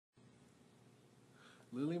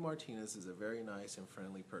Lily Martinez is a very nice and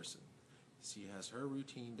friendly person. She has her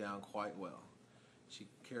routine down quite well. She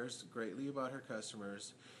cares greatly about her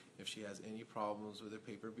customers. If she has any problems with her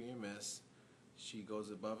paper being missed, she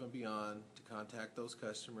goes above and beyond to contact those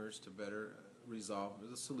customers to better resolve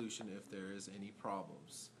the solution if there is any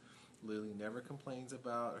problems. Lily never complains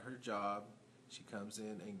about her job. She comes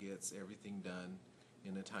in and gets everything done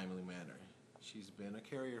in a timely manner. She's been a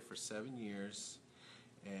carrier for 7 years,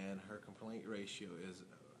 and her complaint ratio is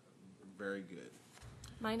very good.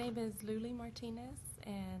 My name is Lily Martinez,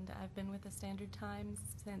 and I've been with the Standard Times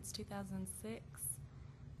since 2006.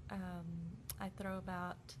 I throw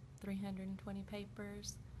about 320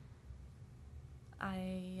 papers.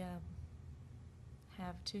 I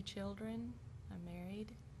have 2 children. I'm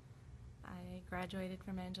married. I graduated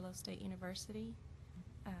from Angelo State University.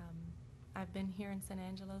 I've been here in San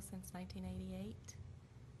Angelo since 1988.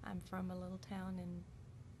 I'm from a little town in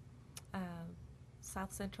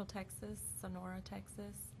South Central Texas, Sonora,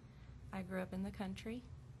 Texas. I grew up in the country,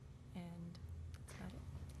 and that's about it.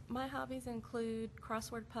 My hobbies include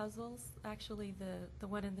crossword puzzles. Actually, the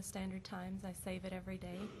one in the Standard Times, I save it every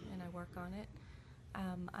day and I work on it.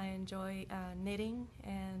 I enjoy knitting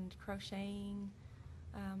and crocheting.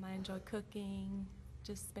 I enjoy cooking,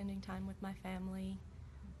 just spending time with my family,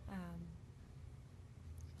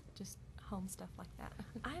 just home stuff like that.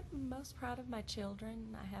 I'm most proud of my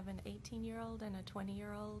children. I have an 18-year-old and a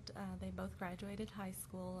 20-year-old. They both graduated high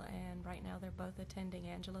school, and right now they're both attending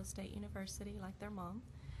Angelo State University like their mom.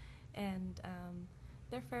 And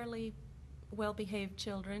they're fairly well-behaved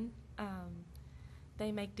children.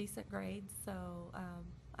 They make decent grades, so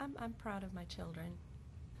I'm proud of my children.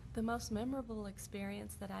 The most memorable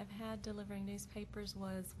experience that I've had delivering newspapers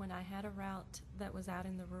was when I had a route that was out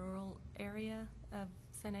in the rural area of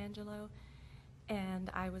San Angelo,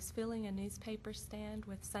 and I was filling a newspaper stand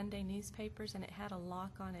with Sunday newspapers, and it had a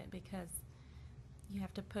lock on it because you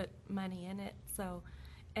have to put money in it. So,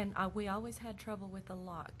 and we always had trouble with the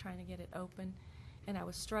lock, trying to get it open, and I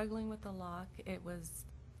was struggling with the lock. It was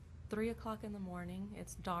 3 o'clock in the morning.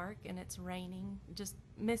 It's dark and it's raining, just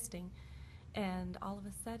misting. And all of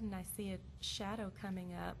a sudden I see a shadow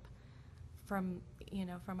coming up from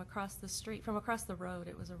across the street, from across the road.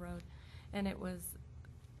 It was a road. And it was,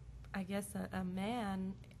 I guess, a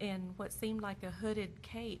man in what seemed like a hooded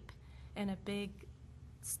cape and a big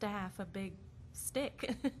staff, a big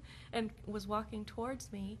stick, and was walking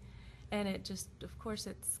towards me. And it just, of course,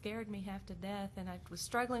 it scared me half to death. And I was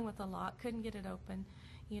struggling with the lock, couldn't get it open.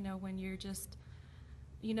 When you're just,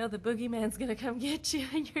 the boogeyman's going to come get you,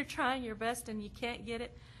 and you're trying your best and you can't get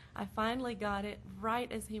it. I finally got it right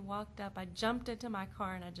as he walked up. I jumped into my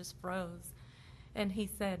car and I just froze. And he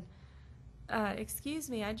said, excuse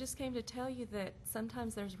me, I just came to tell you that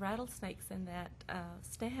sometimes there's rattlesnakes in that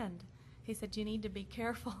stand. He said, you need to be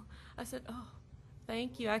careful. I said, oh,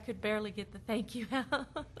 thank you. I could barely get the thank you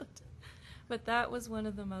out. But that was one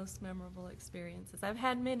of the most memorable experiences. I've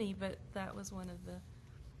had many, but that was one of the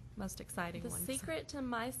most exciting ones. The secret to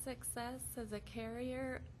my success as a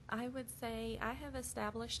carrier, I would say I have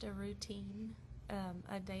established a routine,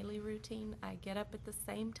 a daily routine. I get up at the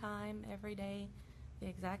same time every day, the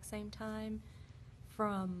exact same time,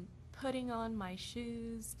 from putting on my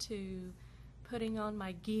shoes to putting on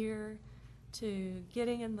my gear to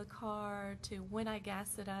getting in the car to when I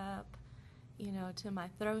gas it up, to my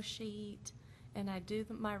throw sheet, and I do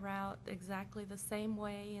my route exactly the same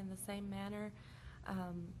way in the same manner.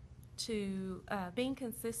 To being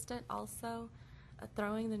consistent also,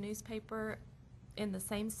 throwing the newspaper in the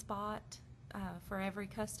same spot for every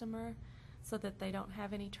customer so that they don't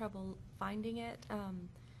have any trouble finding it, and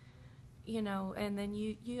then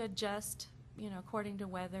you adjust, according to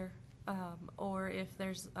weather, or if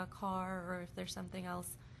there's a car or if there's something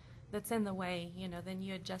else that's in the way, then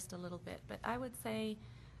you adjust a little bit. But I would say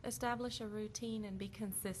establish a routine and be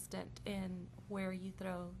consistent in where you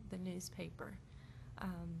throw the newspaper.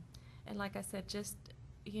 And like I said, just,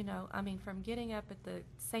 from getting up at the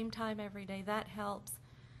same time every day, that helps.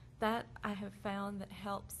 That I have found that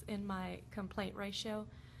helps in my complaint ratio.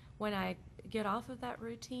 When I get off of that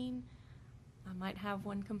routine, I might have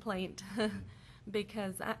one complaint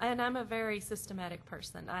because, and I'm a very systematic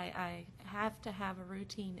person. I have to have a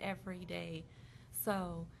routine every day.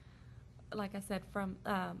 So, like I said,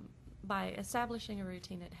 by establishing a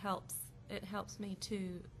routine, it helps me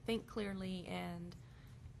to think clearly and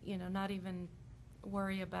not even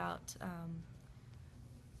worry about,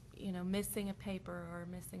 missing a paper or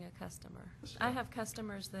missing a customer. I have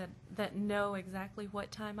customers that know exactly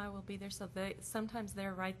what time I will be there, so sometimes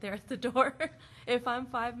they're right there at the door. If I'm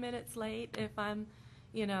 5 minutes late, if I'm,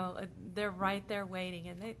 you know, they're right there waiting,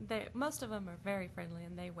 and they most of them are very friendly,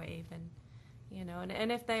 and they wave, and you know,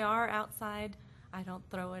 and if they are outside, I don't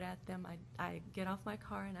throw it at them. I get off my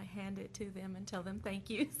car and I hand it to them and tell them thank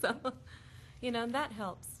you. So, you know, and that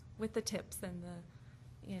helps with the tips and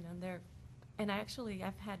the, you know, and actually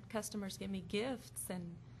I've had customers give me gifts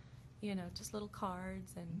and, you know, just little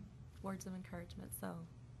cards and words of encouragement. So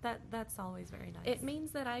that's always very nice. It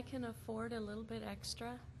means that I can afford a little bit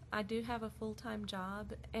extra. I do have a full-time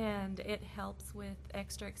job, and it helps with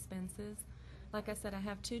extra expenses. Like I said, I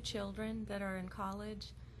have 2 children that are in college,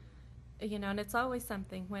 you know, and it's always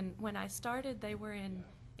something. When I started, they were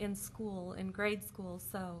in school, in grade school,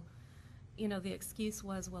 so, you know, the excuse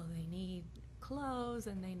was, well, they need clothes,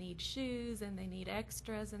 and they need shoes, and they need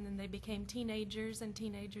extras, and then they became teenagers, and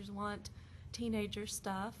teenagers want teenager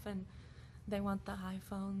stuff, and they want the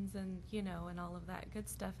iPhones and, you know, and all of that good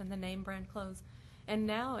stuff, and the name brand clothes. And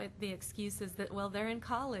now the excuse is that, well, they're in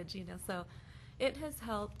college, you know, so it has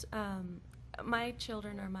helped. My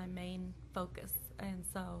children are my main focus, and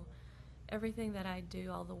so everything that I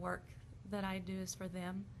do, all the work that I do is for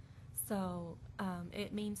them. So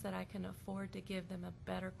it means that I can afford to give them a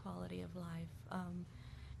better quality of life,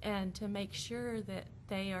 and to make sure that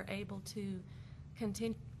they are able to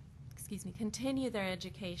continue their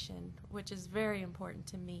education, which is very important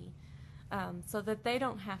to me, so that they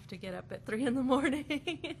don't have to get up at 3 in the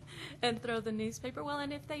morning and throw the newspaper. Well,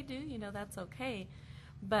 and if they do, you know, that's okay.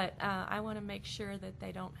 But I want to make sure that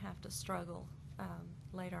they don't have to struggle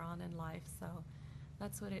later on in life. So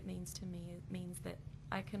that's what it means to me. It means that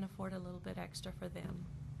I can afford a little bit extra for them.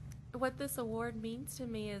 What this award means to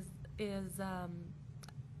me is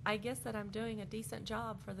I guess that I'm doing a decent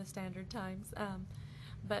job for the Standard Times.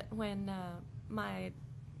 But when my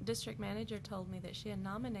district manager told me that she had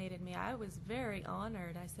nominated me, I was very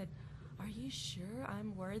honored. I said, "Are you sure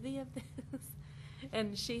I'm worthy of this?"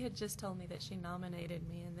 And she had just told me that she nominated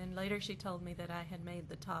me, and then later she told me that I had made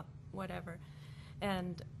the top whatever.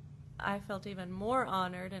 And I felt even more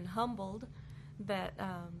honored and humbled that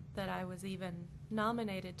that I was even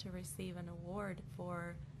nominated to receive an award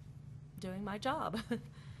for doing my job.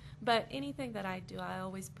 But anything that I do, I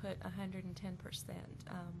always put 110%,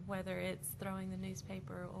 whether it's throwing the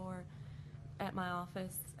newspaper or at my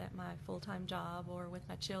office, at my full-time job, or with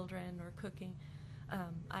my children, or cooking.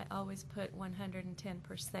 I always put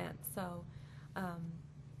 110%. So,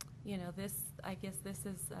 you know, I guess this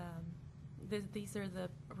is, these are the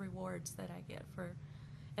rewards that I get for,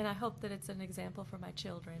 and I hope that it's an example for my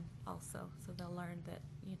children also, so they'll learn that,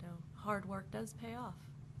 you know, hard work does pay off.